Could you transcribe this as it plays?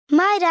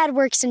My dad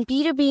works in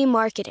B2B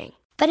marketing,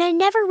 but I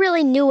never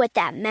really knew what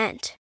that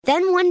meant.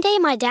 Then one day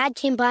my dad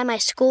came by my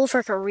school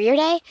for career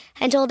day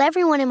and told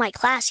everyone in my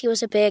class he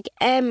was a big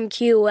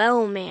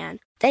MQL man.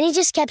 Then he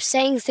just kept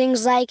saying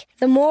things like,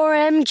 the more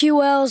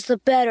MQLs, the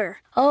better,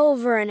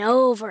 over and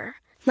over.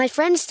 My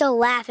friends still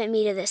laugh at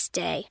me to this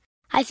day.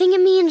 I think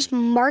it means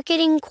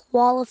marketing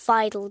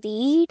qualified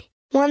lead.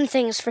 One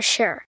thing's for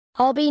sure.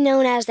 I'll be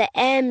known as the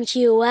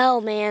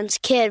MQL man's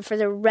kid for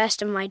the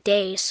rest of my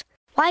days.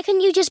 Why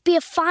couldn't you just be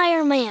a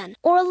fireman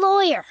or a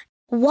lawyer?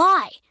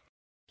 Why?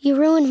 You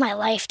ruined my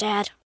life,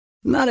 Dad.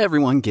 Not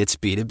everyone gets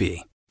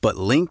B2B, but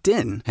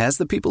LinkedIn has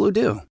the people who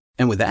do.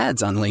 And with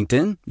ads on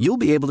LinkedIn, you'll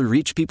be able to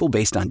reach people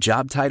based on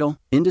job title,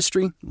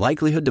 industry,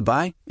 likelihood to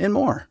buy, and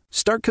more.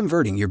 Start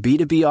converting your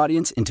B2B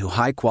audience into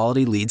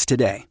high-quality leads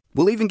today.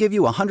 We'll even give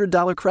you a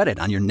 $100 credit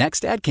on your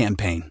next ad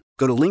campaign.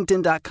 Go to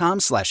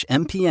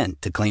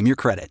linkedin.com/MPN to claim your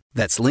credit.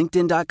 That's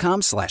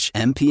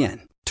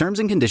linkedin.com/MPN. Terms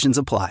and conditions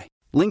apply.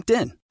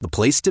 LinkedIn, the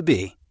place to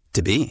be,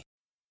 to be.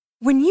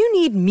 When you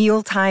need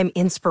mealtime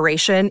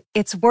inspiration,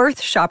 it's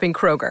worth shopping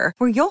Kroger,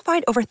 where you'll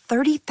find over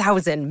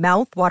 30,000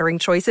 mouth-watering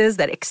choices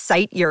that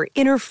excite your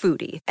inner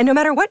foodie. And no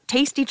matter what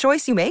tasty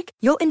choice you make,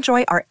 you'll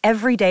enjoy our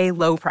everyday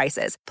low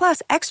prices,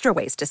 plus extra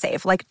ways to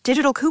save, like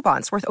digital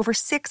coupons worth over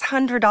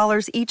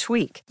 $600 each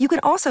week. You can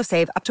also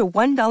save up to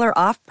 $1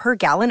 off per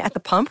gallon at the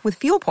pump with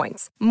fuel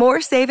points.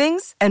 More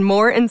savings and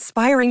more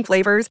inspiring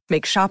flavors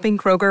make shopping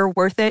Kroger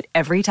worth it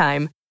every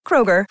time.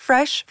 Kroger,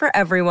 fresh for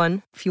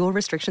everyone. Fuel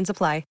restrictions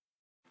apply.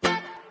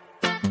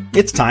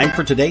 It's time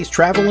for today's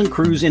travel and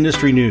cruise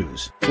industry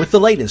news. With the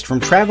latest from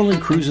travel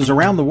and cruises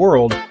around the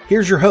world,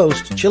 here's your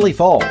host, Chillie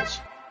Falls.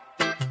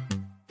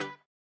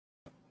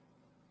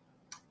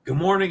 Good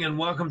morning and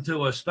welcome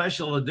to a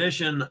special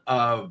edition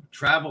of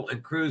Travel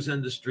and Cruise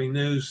Industry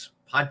News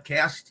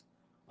podcast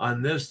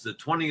on this, the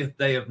 20th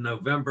day of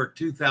November,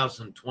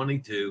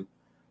 2022,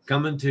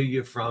 coming to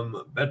you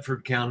from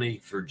Bedford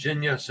County,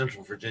 Virginia,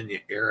 Central Virginia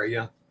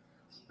area.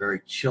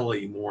 Very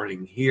chilly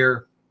morning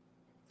here.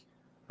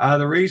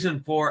 The reason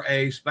for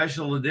a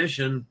special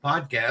edition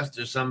podcast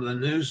is some of the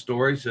news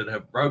stories that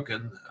have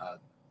broken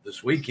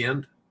this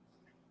weekend,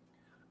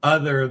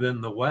 other than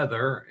the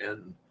weather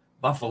in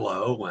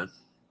Buffalo and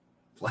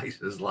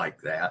places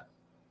like that.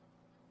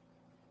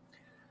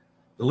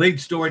 The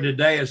lead story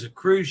today is a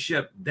cruise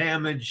ship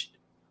damaged,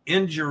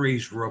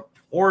 injuries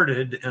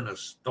reported in a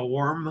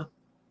storm.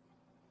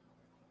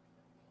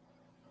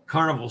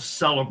 Carnival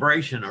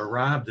Celebration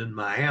arrived in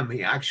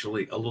Miami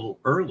actually a little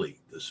early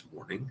this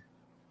morning.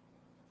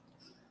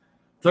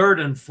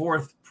 Third and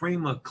fourth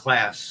Prima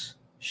class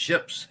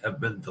ships have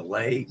been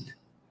delayed,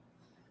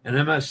 and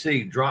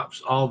MSC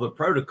drops all the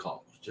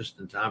protocols just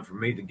in time for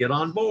me to get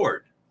on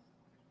board.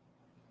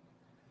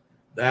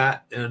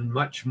 That and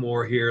much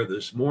more here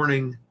this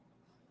morning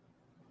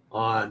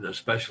on a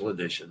special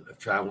edition of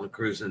Travel and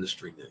Cruise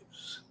Industry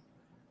News.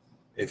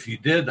 If you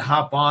did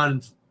hop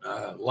on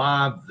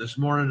live this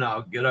morning,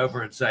 I'll get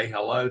over and say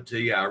hello to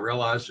you. I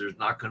realize there's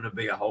not going to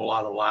be a whole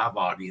lot of live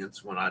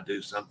audience when I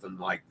do something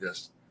like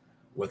this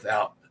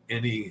without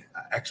any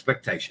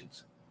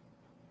expectations.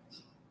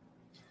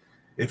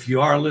 If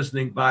you are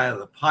listening via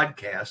the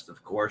podcast,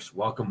 of course,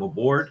 welcome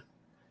aboard.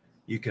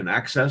 You can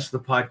access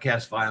the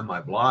podcast via my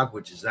blog,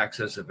 which is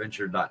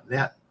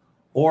accessadventure.net,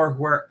 or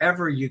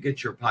wherever you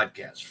get your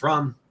podcasts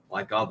from,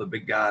 like all the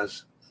big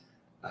guys,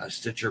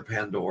 Stitcher,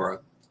 Pandora,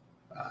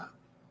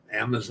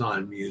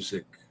 Amazon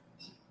Music,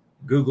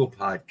 Google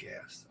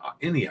Podcasts,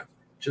 any of them.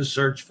 Just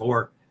search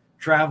for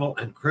Travel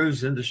and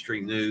Cruise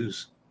Industry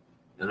News,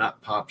 and up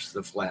pops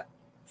the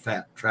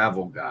fat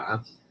travel guy.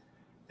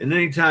 And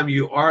anytime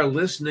you are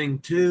listening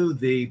to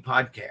the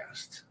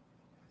podcast,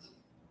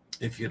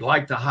 if you'd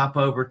like to hop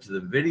over to the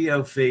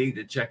video feed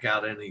to check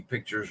out any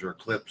pictures or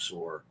clips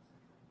or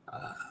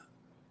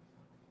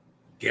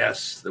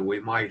guests that we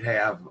might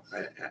have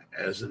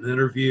as an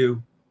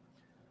interview,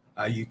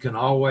 you can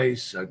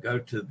always go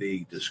to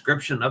the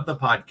description of the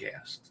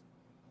podcast,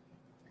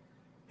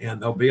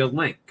 and there'll be a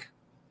link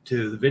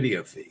to the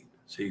video feed.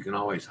 So you can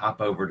always hop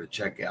over to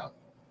check out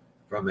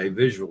from a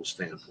visual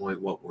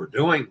standpoint what we're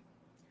doing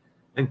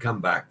and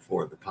come back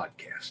for the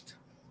podcast.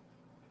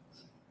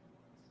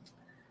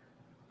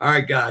 All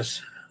right,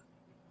 guys,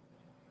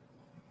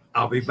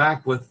 I'll be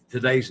back with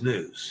today's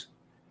news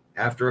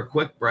after a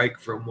quick break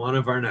from one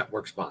of our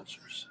network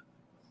sponsors.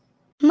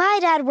 My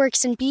dad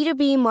works in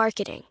B2B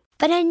marketing,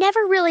 but I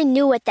never really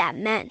knew what that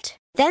meant.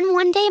 Then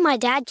one day my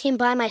dad came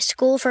by my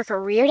school for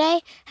career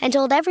day and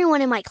told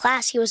everyone in my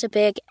class he was a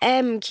big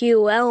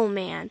MQL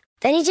man.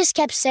 Then he just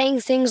kept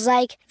saying things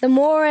like, the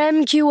more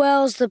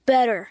MQLs, the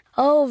better,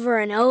 over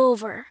and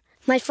over.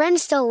 My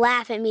friends still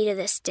laugh at me to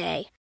this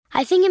day.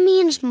 I think it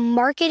means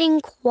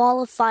marketing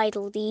qualified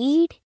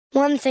lead.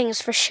 One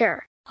thing's for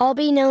sure. I'll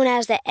be known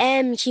as the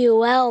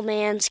MQL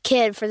man's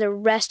kid for the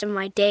rest of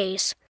my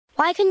days.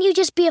 Why couldn't you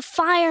just be a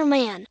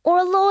fireman or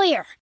a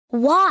lawyer?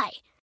 Why?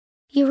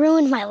 You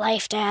ruined my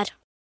life, Dad.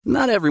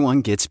 Not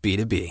everyone gets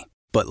B2B,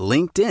 but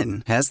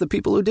LinkedIn has the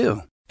people who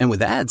do. And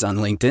with ads on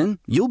LinkedIn,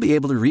 you'll be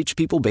able to reach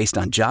people based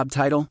on job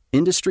title,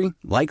 industry,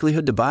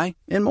 likelihood to buy,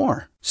 and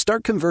more.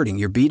 Start converting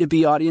your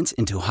B2B audience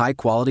into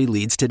high-quality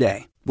leads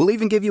today. We'll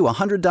even give you a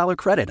 $100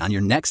 credit on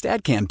your next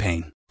ad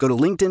campaign. Go to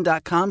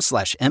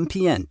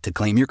linkedin.com/MPN to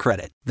claim your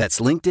credit. That's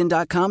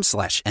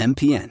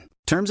linkedin.com/MPN.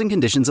 Terms and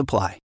conditions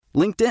apply.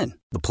 LinkedIn,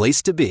 the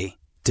place to be,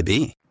 to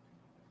be.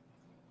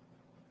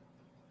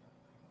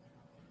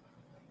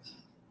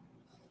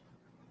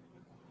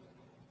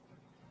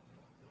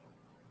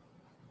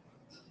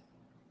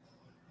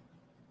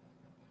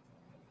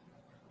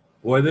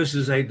 Boy, this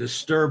is a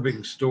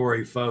disturbing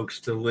story, folks,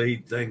 to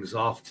lead things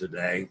off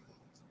today.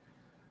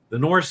 The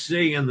North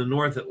Sea and the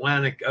North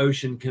Atlantic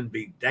Ocean can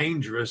be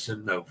dangerous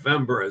in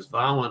November as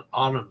violent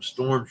autumn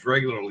storms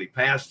regularly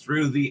pass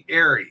through the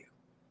area.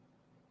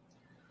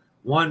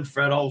 One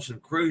Fred Olsen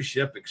cruise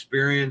ship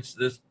experienced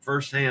this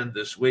firsthand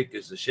this week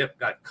as the ship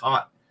got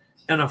caught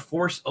in a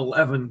Force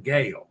 11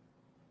 gale.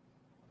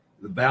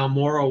 The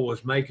Balmoral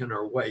was making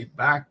her way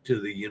back to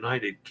the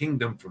United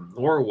Kingdom from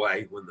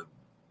Norway when the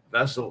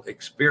vessel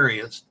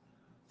experienced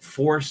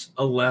Force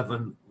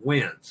 11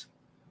 winds.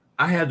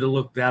 I had to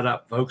look that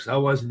up, folks. I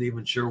wasn't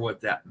even sure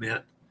what that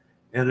meant.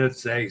 And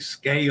it's a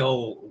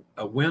scale,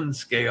 a wind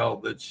scale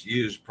that's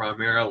used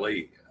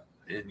primarily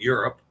in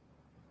Europe.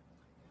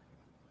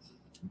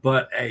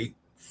 But a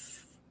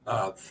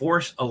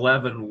Force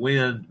 11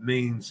 wind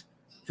means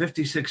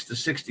 56 to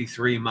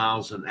 63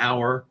 miles an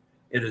hour.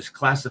 It is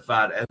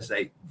classified as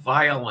a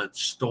violent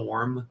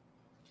storm,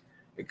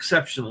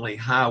 exceptionally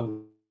high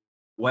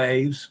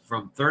waves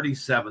from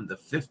 37 to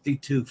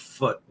 52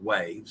 foot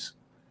waves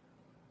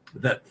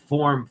that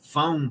form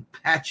foam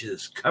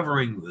patches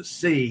covering the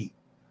sea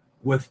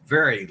with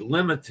very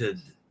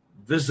limited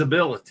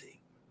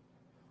visibility.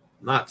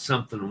 Not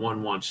something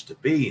one wants to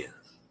be in.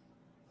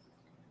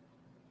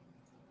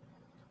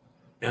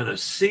 And a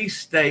sea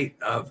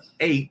state of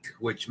 8,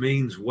 which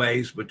means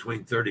waves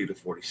between 30 to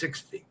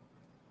 46 feet.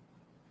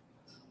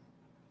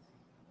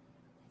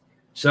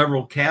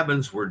 Several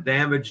cabins were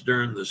damaged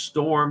during the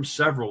storm.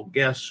 Several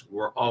guests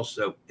were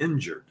also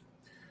injured.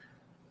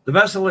 The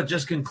vessel had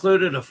just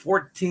concluded a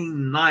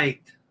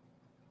 14-night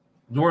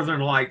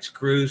Northern Lights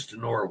cruise to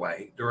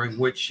Norway, during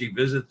which she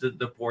visited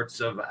the ports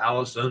of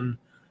Ålesund,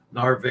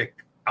 Narvik,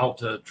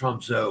 Alta,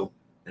 Tromsø,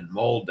 and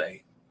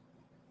Molde.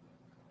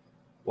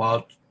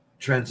 While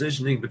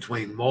transitioning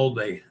between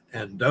Molde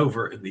and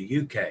Dover in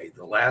the UK,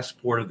 the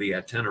last port of the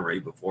itinerary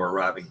before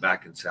arriving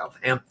back in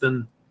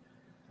Southampton,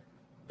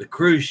 the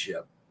cruise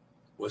ship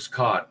was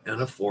caught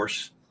in a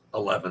Force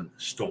 11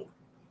 storm.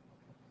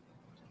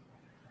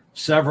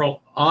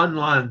 Several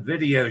online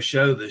videos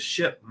show the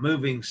ship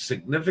moving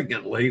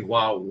significantly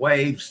while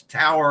waves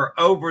tower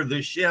over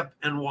the ship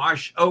and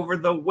wash over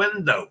the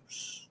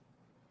windows.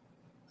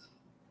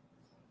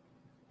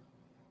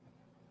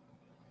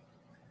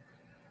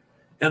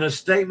 In a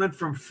statement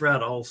from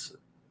Fred Olsen,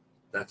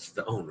 that's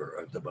the owner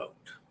of the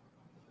boat,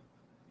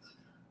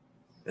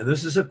 and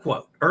this is a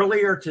quote: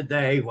 "Earlier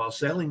today, while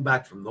sailing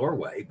back from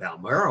Norway,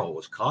 Balmoral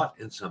was caught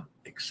in some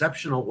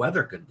exceptional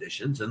weather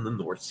conditions in the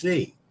North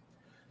Sea.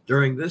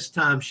 During this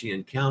time, she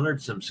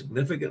encountered some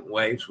significant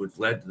waves which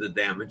led to the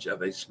damage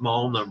of a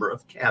small number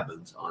of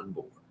cabins on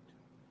board.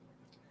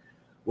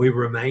 We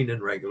remain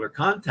in regular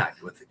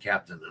contact with the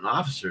captain and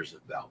officers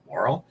of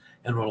Balmoral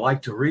and would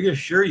like to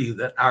reassure you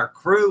that our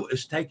crew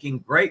is taking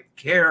great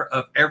care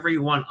of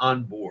everyone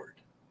on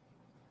board."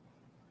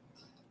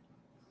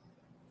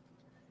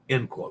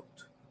 End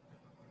quote.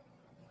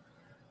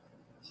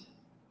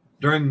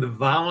 During the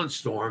violent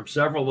storm,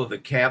 several of the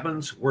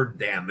cabins were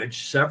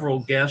damaged. Several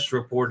guests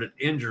reported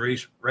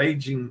injuries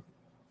ranging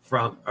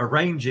from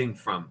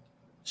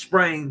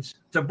sprains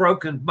to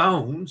broken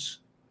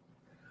bones.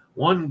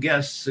 One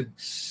guest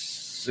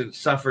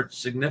suffered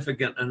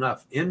significant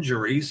enough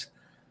injuries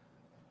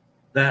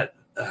that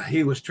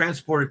he was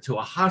transported to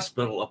a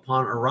hospital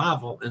upon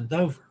arrival in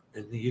Dover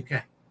in the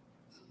UK.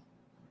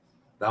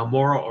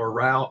 Balmoral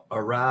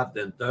arrived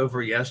in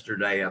Dover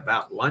yesterday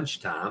about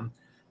lunchtime.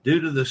 Due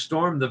to the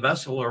storm, the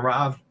vessel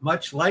arrived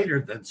much later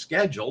than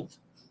scheduled.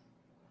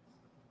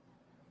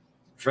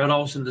 Fred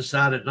Olsen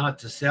decided not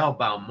to sail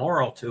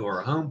Balmoral to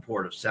her home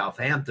port of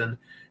Southampton.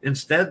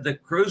 Instead, the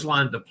cruise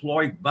line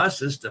deployed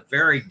buses to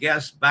ferry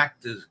guests back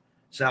to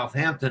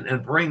Southampton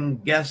and bring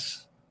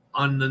guests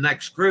on the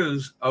next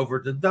cruise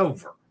over to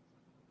Dover.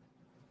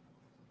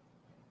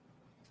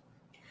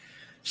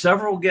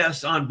 Several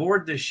guests on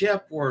board the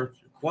ship were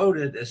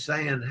quoted as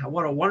saying,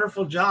 "What a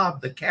wonderful job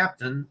the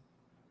captain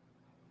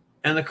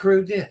and the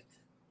crew did."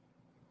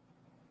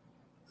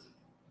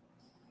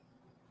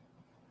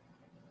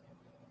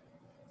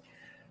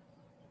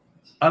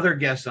 Other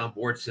guests on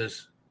board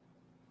says,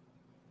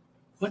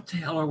 "What the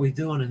hell are we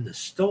doing in the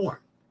storm?"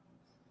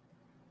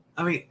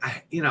 I mean,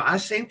 I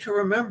seem to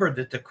remember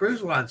that the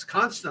cruise lines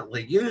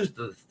constantly use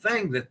the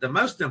thing that the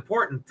most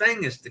important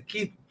thing is to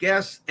keep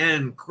guests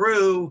and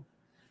crew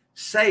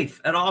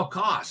safe at all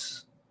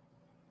costs.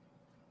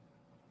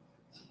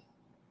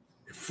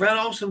 If Fred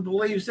Olsen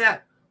believes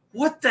that,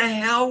 what the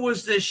hell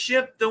was this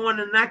ship doing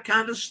in that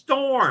kind of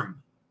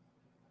storm?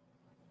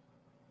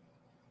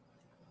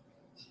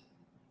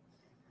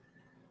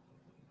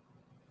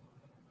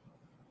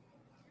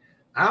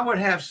 I would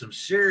have some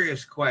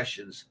serious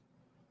questions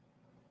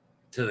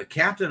to the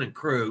captain and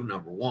crew,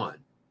 number one,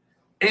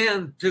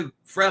 and to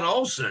Fred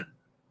Olsen.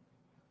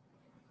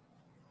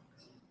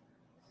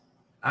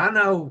 I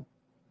know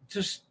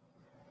just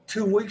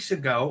 2 weeks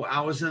ago, I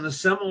was in a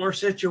similar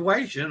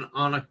situation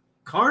on a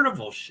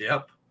Carnival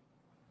ship,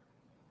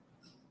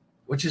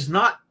 which is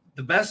not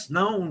the best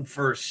known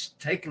for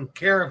taking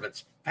care of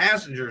its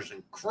passengers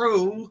and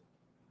crew.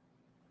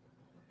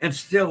 And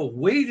still,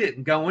 we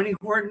didn't go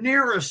anywhere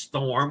near a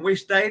storm. We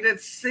stayed at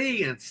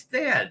sea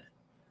instead.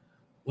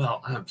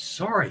 Well, I'm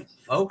sorry,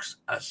 folks.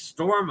 A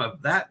storm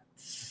of that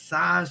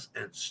size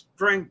and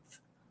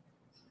strength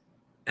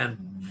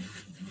and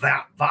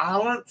that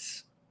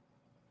violence?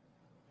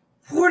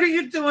 What are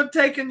you doing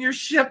taking your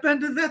ship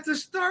into that to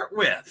start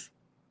with?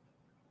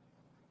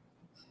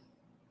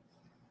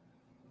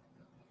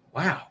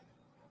 Wow.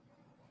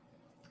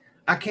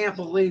 I can't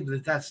believe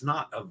that that's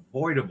not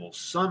avoidable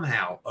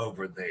somehow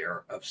over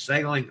there of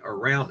sailing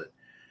around it.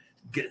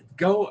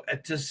 Go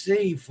to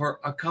sea for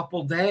a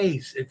couple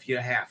days if you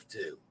have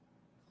to,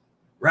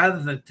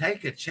 rather than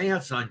take a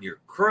chance on your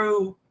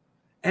crew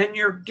and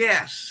your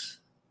guests.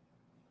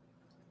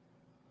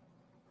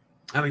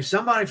 I mean,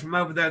 somebody from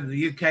over there in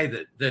the UK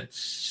that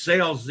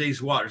sails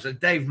these waters,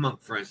 Dave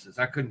Monk, for instance,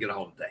 I couldn't get a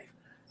hold of Dave.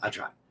 I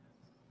tried.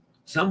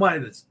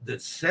 Somebody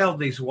that sailed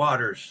these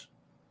waters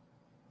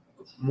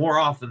more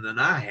often than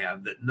I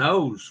have, that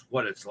knows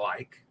what it's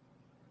like.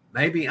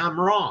 Maybe I'm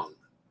wrong.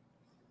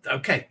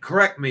 Okay,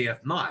 correct me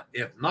if not.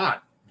 If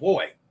not,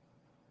 boy,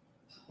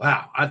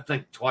 wow, I'd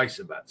think twice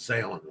about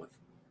sailing with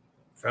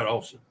Fred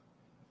Olsen.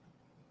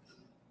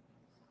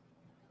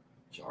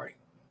 Sorry.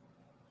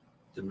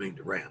 Didn't mean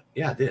to rant.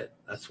 Yeah, I did.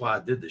 That's why I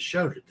did the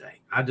show today.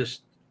 I'm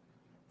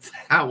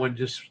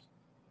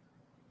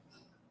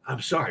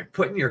sorry,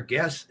 putting your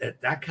guests at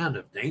that kind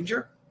of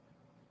danger?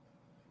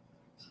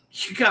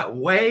 You got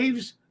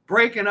waves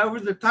breaking over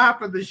the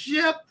top of the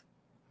ship?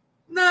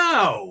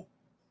 No.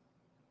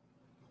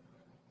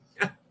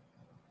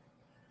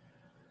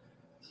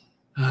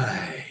 All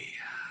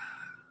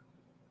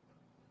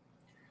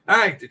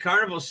right, the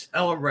Carnival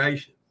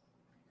celebration.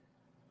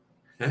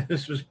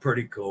 This was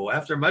pretty cool.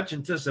 After much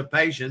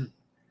anticipation,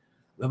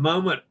 the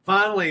moment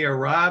finally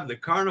arrived. The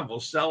Carnival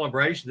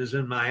celebration is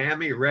in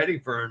Miami, ready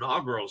for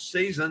inaugural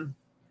season.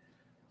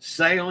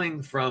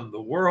 Sailing from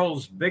the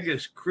world's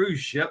biggest cruise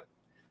ship,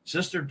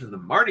 sister to the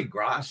Mardi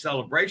Gras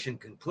celebration,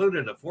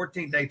 concluded a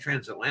 14-day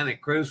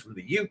transatlantic cruise from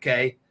the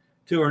UK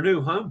to her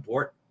new home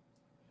port.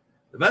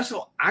 The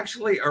vessel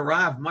actually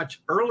arrived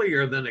much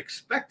earlier than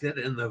expected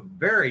in the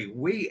very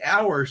wee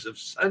hours of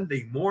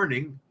Sunday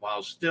morning,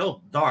 while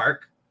still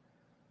dark,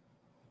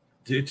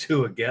 due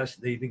to a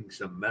guest needing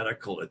some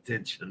medical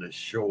attention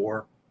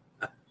ashore.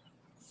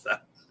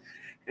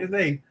 And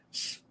they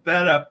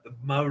sped up the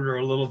motor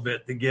a little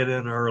bit to get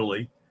in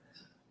early.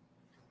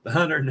 The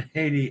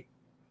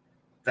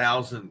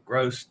 180,000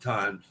 gross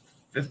ton,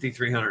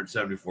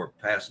 5,374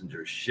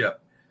 passenger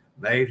ship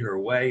made her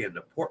way into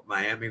Port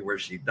Miami, where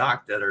she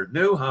docked at her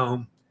new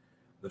home,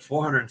 the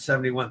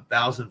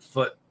 471,000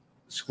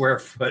 square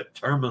foot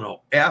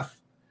Terminal F.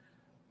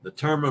 The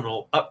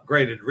terminal,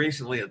 upgraded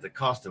recently at the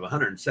cost of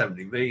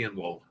 $170 million,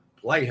 will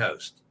play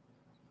host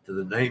to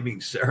the naming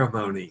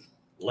ceremony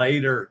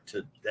later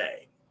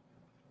today.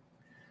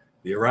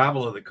 The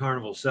arrival of the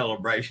Carnival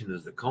celebration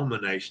is the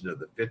culmination of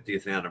the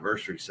 50th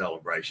anniversary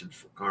celebrations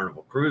for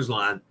Carnival Cruise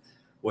Line,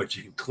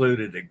 which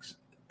included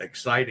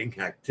exciting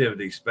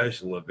activities,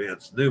 special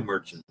events, new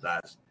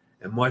merchandise,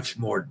 and much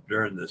more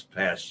during this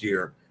past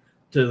year,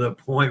 to the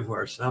point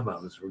where some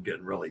of us were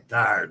getting really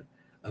tired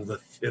of the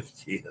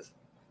 50th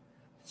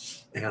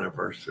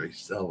anniversary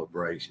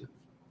celebration.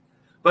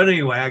 But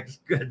anyway, it's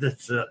good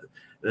that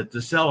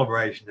the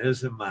celebration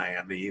is in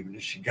Miami, even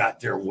if she got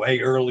there way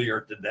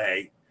earlier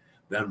today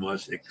than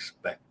was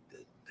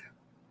expected.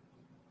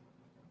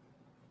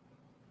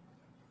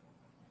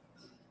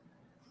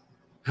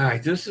 All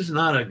right, this is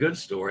not a good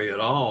story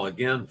at all,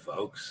 again,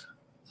 folks.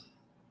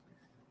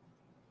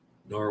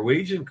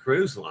 Norwegian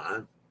Cruise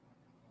Line,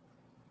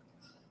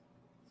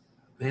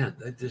 man,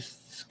 they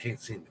just can't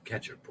seem to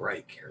catch a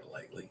break here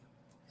lately.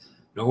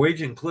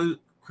 Norwegian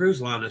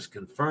Cruise Line has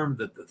confirmed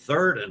that the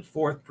third and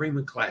fourth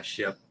Prima class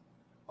ship,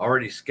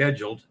 already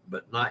scheduled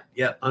but not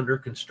yet under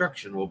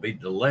construction, will be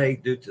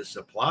delayed due to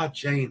supply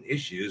chain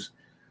issues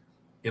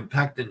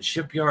impacting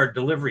shipyard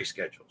delivery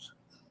schedules.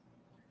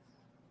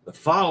 The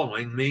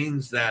following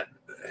means that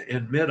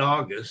in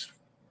mid-August,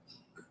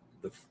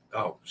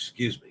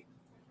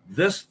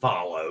 this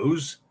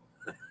follows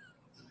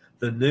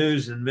the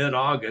news in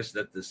mid-August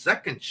that the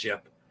second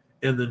ship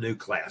in the new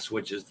class,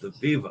 which is the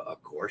Viva,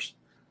 of course,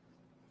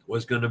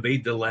 was going to be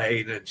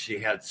delayed, and she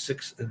had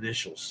 6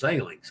 initial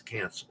sailings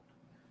canceled.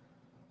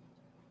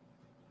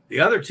 The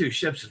other 2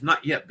 ships have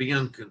not yet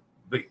begun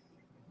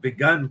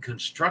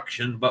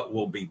construction, but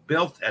will be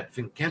built at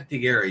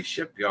Fincantieri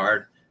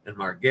Shipyard in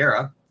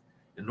Marghera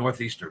in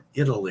northeastern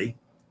Italy,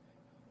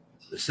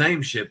 the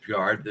same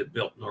shipyard that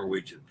built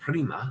Norwegian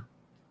Prima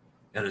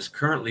and is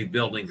currently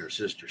building her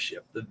sister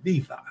ship, the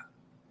Viva.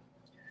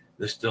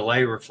 This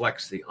delay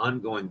reflects the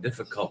ongoing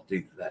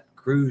difficulty that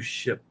cruise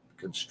ship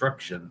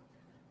construction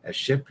as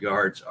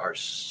shipyards are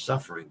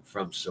suffering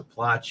from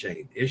supply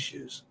chain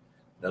issues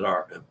that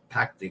are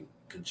impacting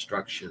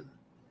construction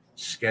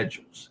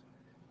schedules.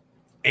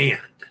 And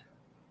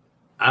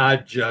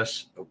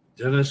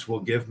Dennis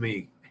will give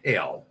me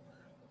hell.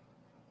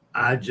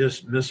 I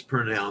just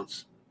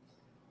mispronounced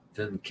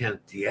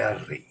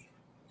Fincantieri.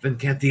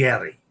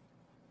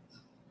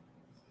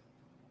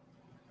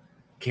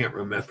 Can't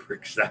remember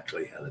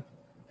exactly how to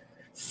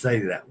say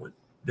that one.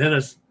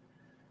 Dennis,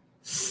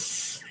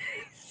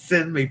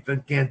 send me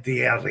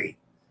Fincantieri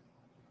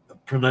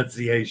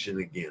pronunciation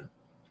again.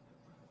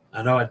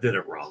 I know I did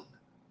it wrong.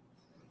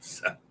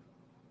 So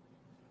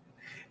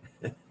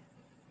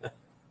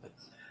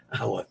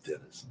I love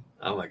Dennis.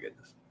 Oh my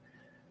goodness.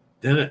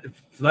 Dennis,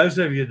 for those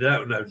of you who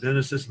don't know,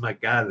 Dennis is my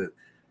guy that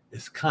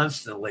is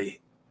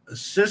constantly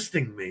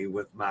assisting me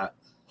with my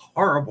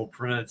horrible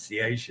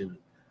pronunciation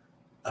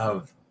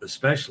of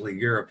especially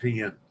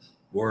European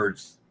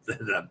words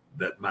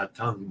that my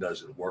tongue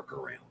doesn't work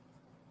around.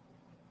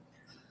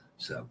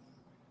 So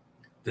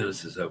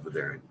Dennis is over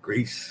there in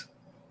Greece,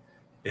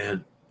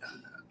 and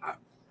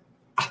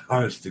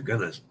honest to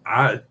goodness,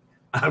 I've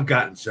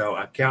gotten so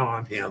I count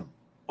on him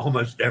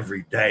almost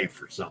every day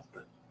for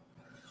something.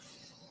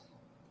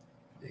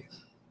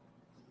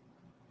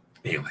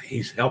 Anyway,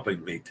 he's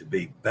helping me to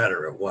be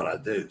better at what I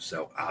do,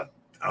 so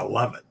I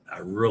love it. I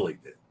really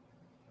do.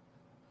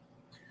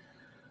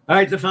 All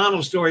right, the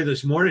final story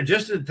this morning,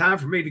 just in time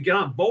for me to get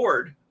on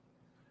board.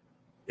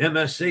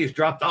 MSC has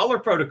dropped all their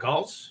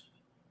protocols,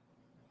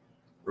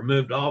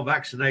 removed all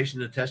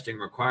vaccination and testing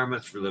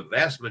requirements for the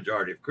vast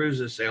majority of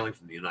cruises sailing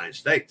from the United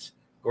States.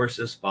 Of course,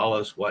 this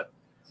follows what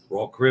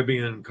Royal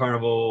Caribbean,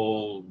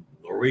 Carnival,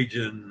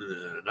 Norwegian,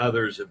 and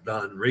others have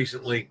done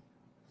recently.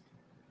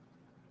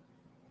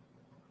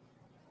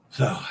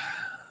 So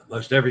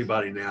most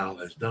everybody now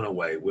has done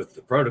away with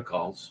the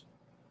protocols.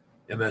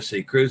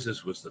 MSC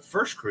Cruises was the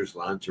first cruise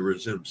line to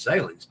resume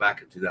sailings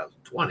back in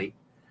 2020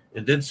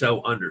 and did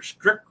so under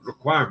strict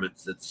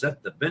requirements that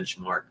set the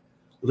benchmark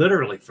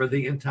literally for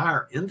the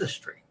entire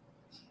industry.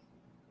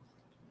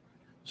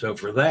 So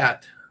for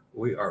that,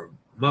 we are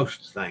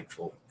most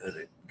thankful, and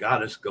it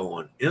got us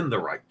going in the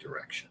right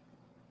direction.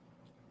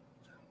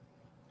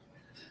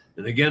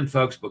 And again,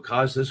 folks,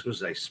 because this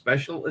was a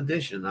special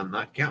edition, I'm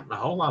not counting a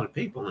whole lot of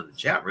people in the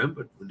chat room,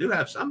 but we do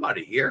have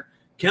somebody here.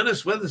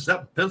 Kenneth's with us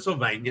up in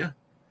Pennsylvania.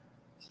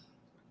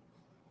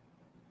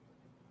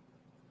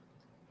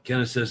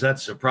 Kenneth says,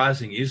 that's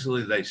surprising.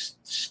 Usually they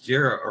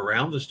steer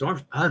around the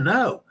storms. I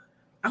know.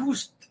 I'm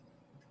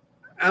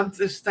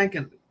just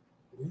thinking,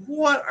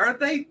 what are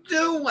they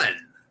doing?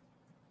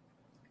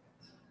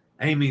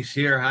 Amy's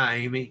here. Hi,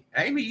 Amy.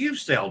 Amy, you've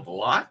sailed a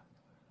lot.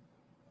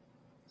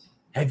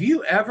 Have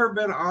you ever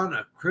been on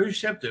a cruise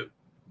ship that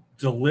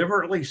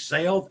deliberately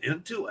sailed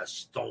into a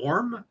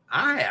storm?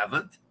 I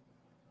haven't.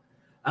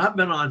 I've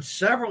been on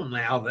several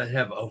now that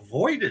have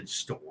avoided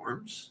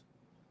storms.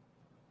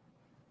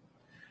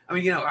 I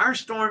mean, our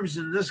storms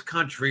in this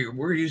country,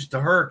 we're used to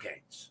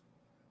hurricanes,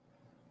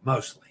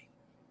 mostly.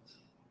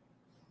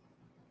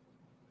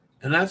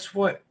 And that's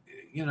what,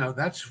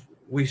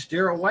 we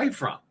steer away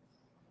from.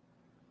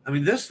 I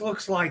mean, this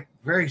looks like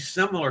very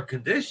similar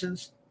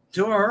conditions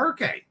to a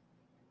hurricane.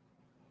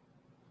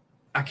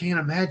 I can't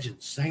imagine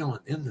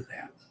sailing into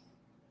that.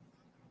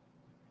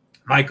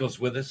 Michael's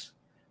with us.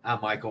 Hi,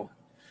 Michael.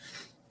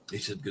 He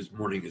said good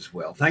morning as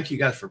well. Thank you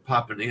guys for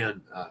popping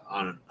in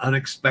on an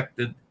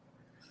unexpected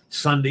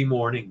Sunday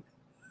morning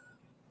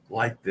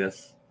like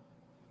this.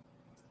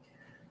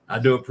 I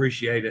do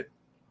appreciate it.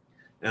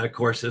 And of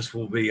course, this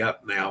will be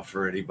up now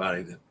for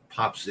anybody that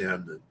pops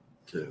in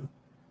to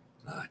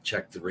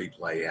check the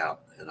replay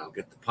out. And I'll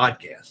get the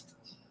podcast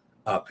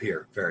up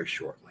here very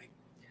shortly.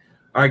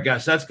 All right,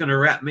 guys, that's going to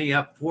wrap me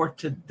up for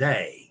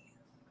today.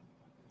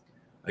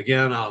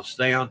 Again, I'll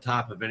stay on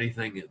top of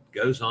anything that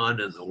goes on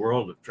in the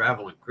world of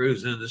travel and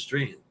cruise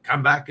industry and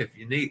come back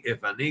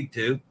if I need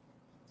to.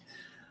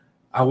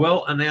 I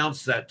will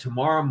announce that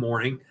tomorrow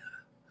morning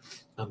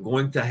I'm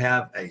going to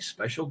have a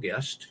special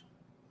guest,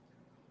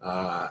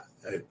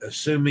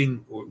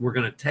 assuming we're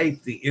going to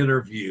tape the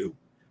interview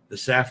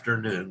this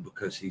afternoon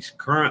because he's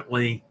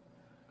currently,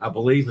 I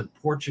believe, in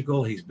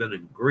Portugal. He's been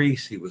in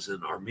Greece. He was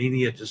in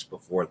Armenia just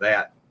before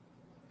that.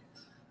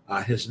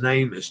 His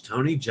name is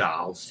Tony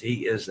Giles.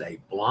 He is a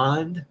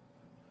blind,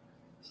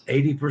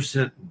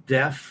 80%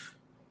 deaf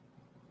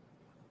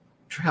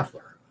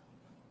traveler,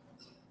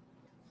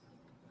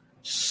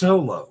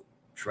 solo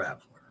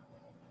traveler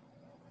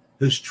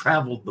who's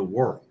traveled the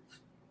world.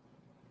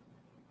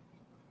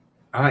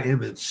 I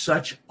am in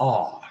such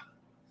awe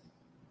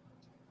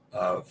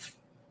of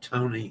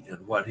Tony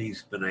and what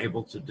he's been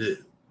able to do.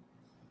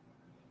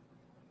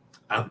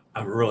 I'm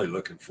really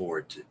looking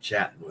forward to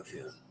chatting with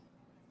him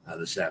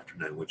this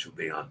afternoon, which will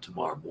be on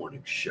tomorrow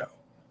morning's show.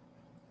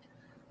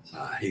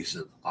 He's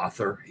an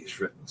author. He's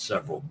written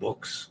several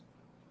books.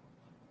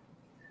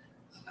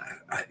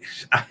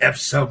 I have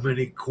so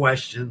many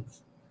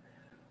questions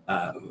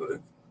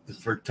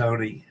for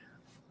Tony.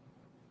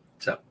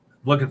 So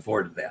looking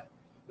forward to that.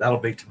 That'll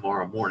be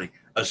tomorrow morning,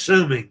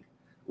 assuming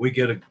we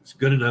get a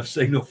good enough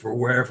signal for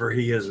wherever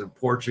he is in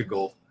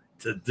Portugal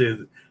to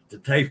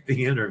tape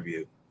the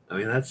interview. I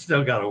mean, that's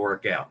still got to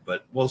work out,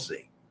 but we'll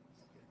see.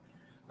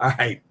 All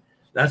right.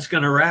 That's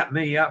going to wrap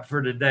me up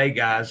for today,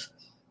 guys.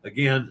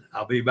 Again,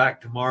 I'll be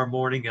back tomorrow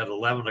morning at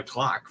 11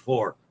 o'clock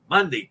for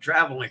Monday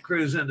Travel and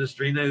Cruise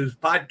Industry News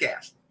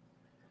Podcast.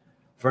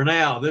 For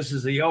now, this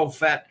is the old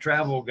fat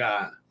travel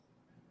guy.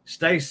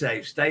 Stay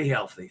safe, stay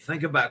healthy.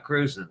 Think about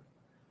cruising.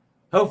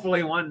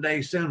 Hopefully one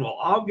day soon we'll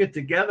all get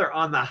together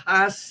on the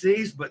high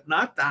seas, but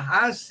not the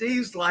high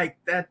seas like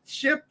that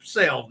ship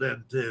sailed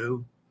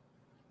into.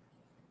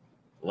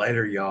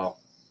 Later, y'all.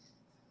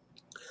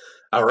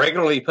 I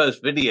regularly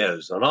post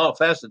videos on all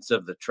facets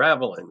of the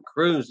travel and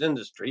cruise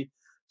industry.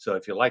 So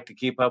if you like to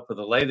keep up with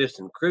the latest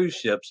in cruise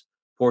ships,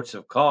 ports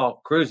of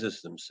call,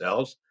 cruises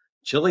themselves,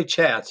 chilly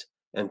chats,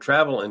 and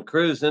travel and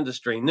cruise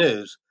industry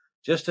news,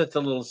 just hit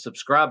the little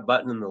subscribe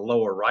button in the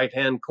lower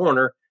right-hand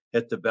corner.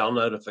 Hit the bell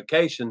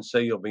notification so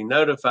you'll be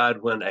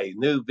notified when a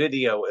new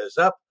video is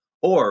up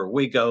or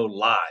we go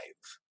live.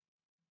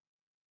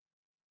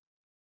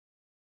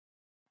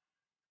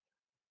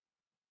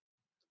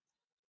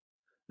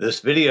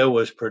 This video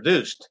was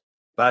produced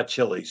by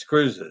Chili's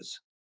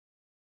Cruises.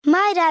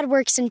 My dad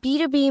works in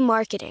B2B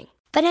marketing,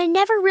 but I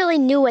never really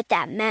knew what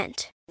that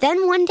meant.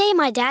 Then one day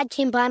my dad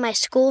came by my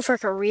school for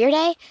career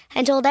day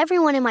and told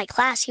everyone in my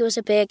class he was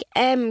a big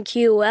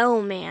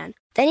MQL man.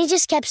 Then he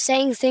just kept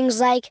saying things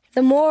like,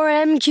 the more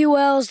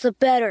MQLs, the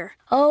better,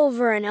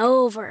 over and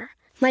over.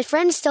 My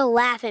friends still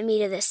laugh at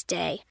me to this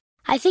day.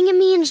 I think it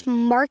means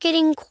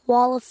marketing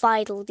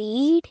qualified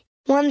lead.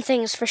 One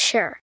thing's for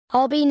sure,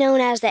 I'll be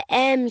known as the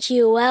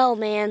MQL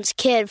man's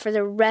kid for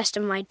the rest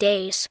of my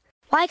days.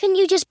 Why couldn't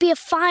you just be a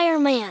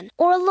fireman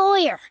or a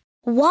lawyer?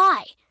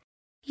 Why?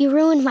 You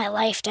ruined my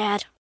life,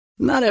 Dad.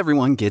 Not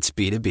everyone gets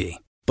B2B,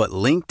 but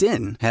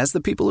LinkedIn has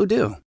the people who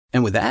do.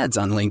 And with ads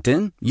on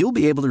LinkedIn, you'll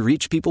be able to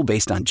reach people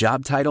based on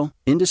job title,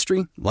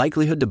 industry,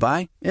 likelihood to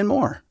buy, and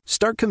more.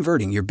 Start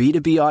converting your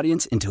B2B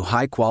audience into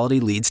high-quality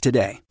leads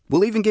today.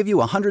 We'll even give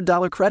you a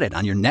 $100 credit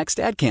on your next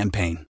ad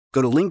campaign.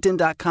 Go to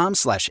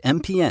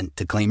linkedin.com/MPN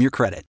to claim your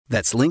credit.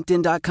 That's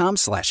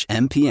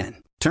linkedin.com/MPN.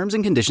 Terms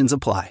and conditions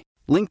apply.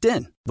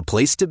 LinkedIn, the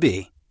place to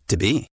be, to be.